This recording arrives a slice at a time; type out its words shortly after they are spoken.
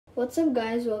What's up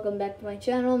guys, welcome back to my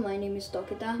channel. My name is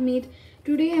Tokit Ahmed.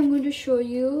 Today I'm going to show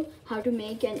you how to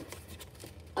make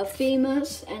a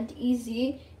famous and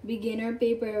easy beginner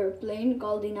paper airplane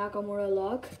called the Nakamura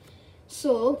Lock.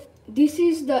 So this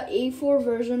is the A4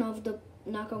 version of the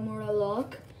Nakamura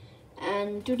Lock,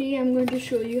 and today I'm going to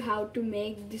show you how to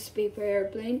make this paper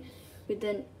airplane with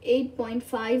an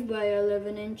 8.5 by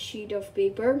 11 inch sheet of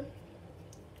paper.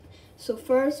 So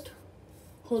first,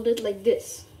 hold it like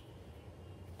this,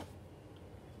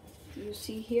 you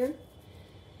see here,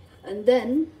 and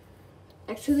then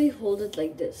actually hold it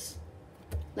like this,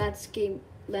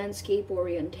 landscape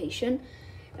orientation,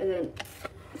 and then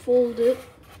fold it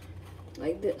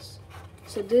like this.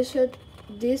 So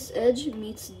this edge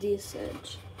meets this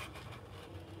edge.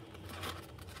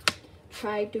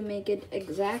 Try to make it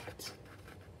exact,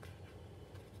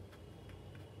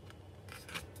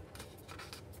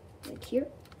 like here,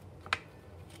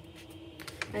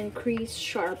 and crease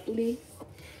sharply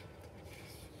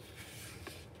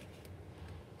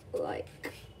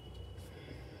like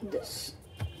this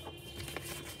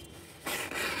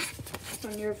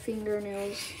on your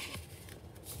fingernails.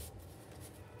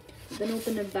 Then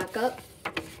open it back up.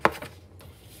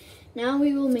 Now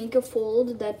we will make a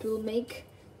fold that will make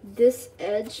this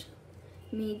edge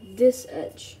meet this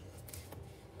edge.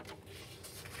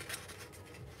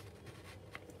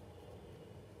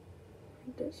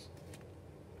 Like this.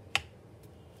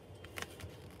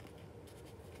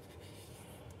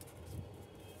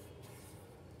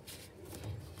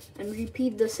 And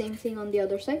repeat the same thing on the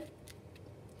other side.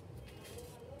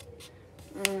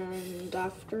 And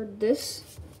after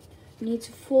this, you need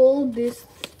to fold this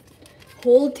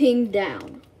whole thing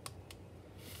down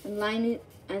and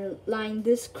line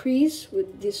this crease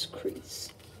with this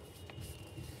crease.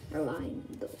 Align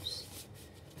those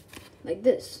like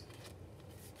this.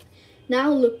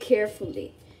 Now look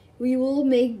carefully. We will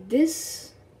make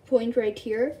this point right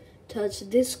here touch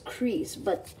this crease,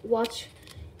 but watch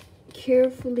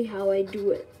carefully how I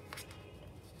do it.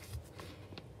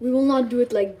 We will not do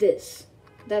it like this.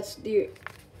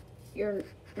 You're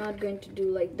not going to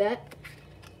do like that.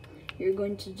 You're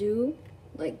going to do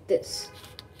like this.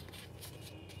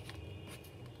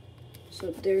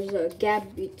 So there's a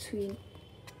gap between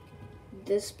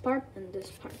this part and this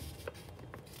part.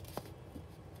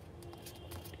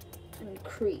 And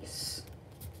crease.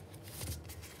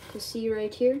 You see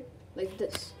right here? Like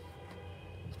this.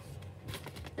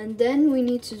 And then we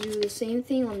need to do the same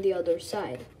thing on the other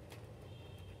side.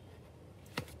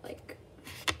 Like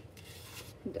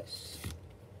this.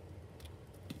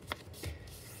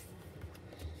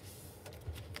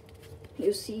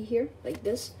 You see here, like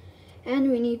this.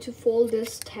 And we need to fold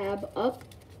this tab up.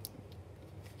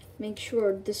 Make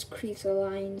sure this crease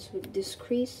aligns with this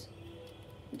crease.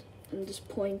 And this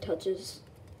point touches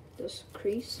this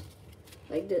crease.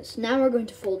 Like this. Now we're going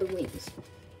to fold the wings.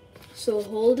 So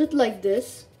hold it like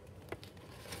this.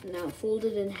 Now fold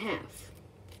it in half.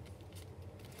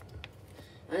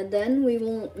 And then we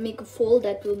will make a fold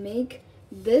that will make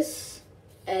this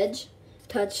edge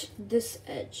touch this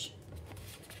edge.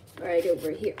 Right over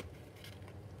here.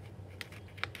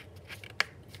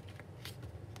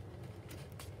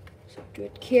 So do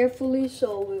it carefully,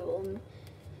 so we will,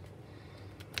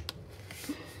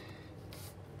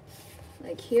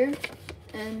 like here,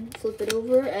 and flip it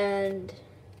over and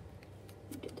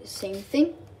do the same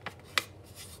thing.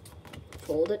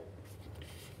 Fold it,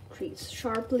 crease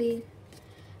sharply,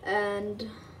 and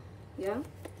yeah,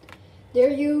 there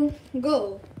you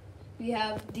go. We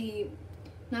have the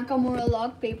Nakamura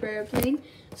Lock paper airplane.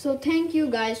 So thank you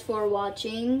guys for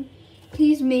watching.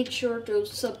 Please make sure to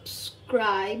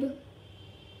subscribe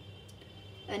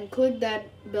and click that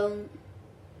bell.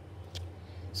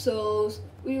 So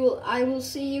I will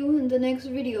see you in the next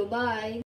video. Bye.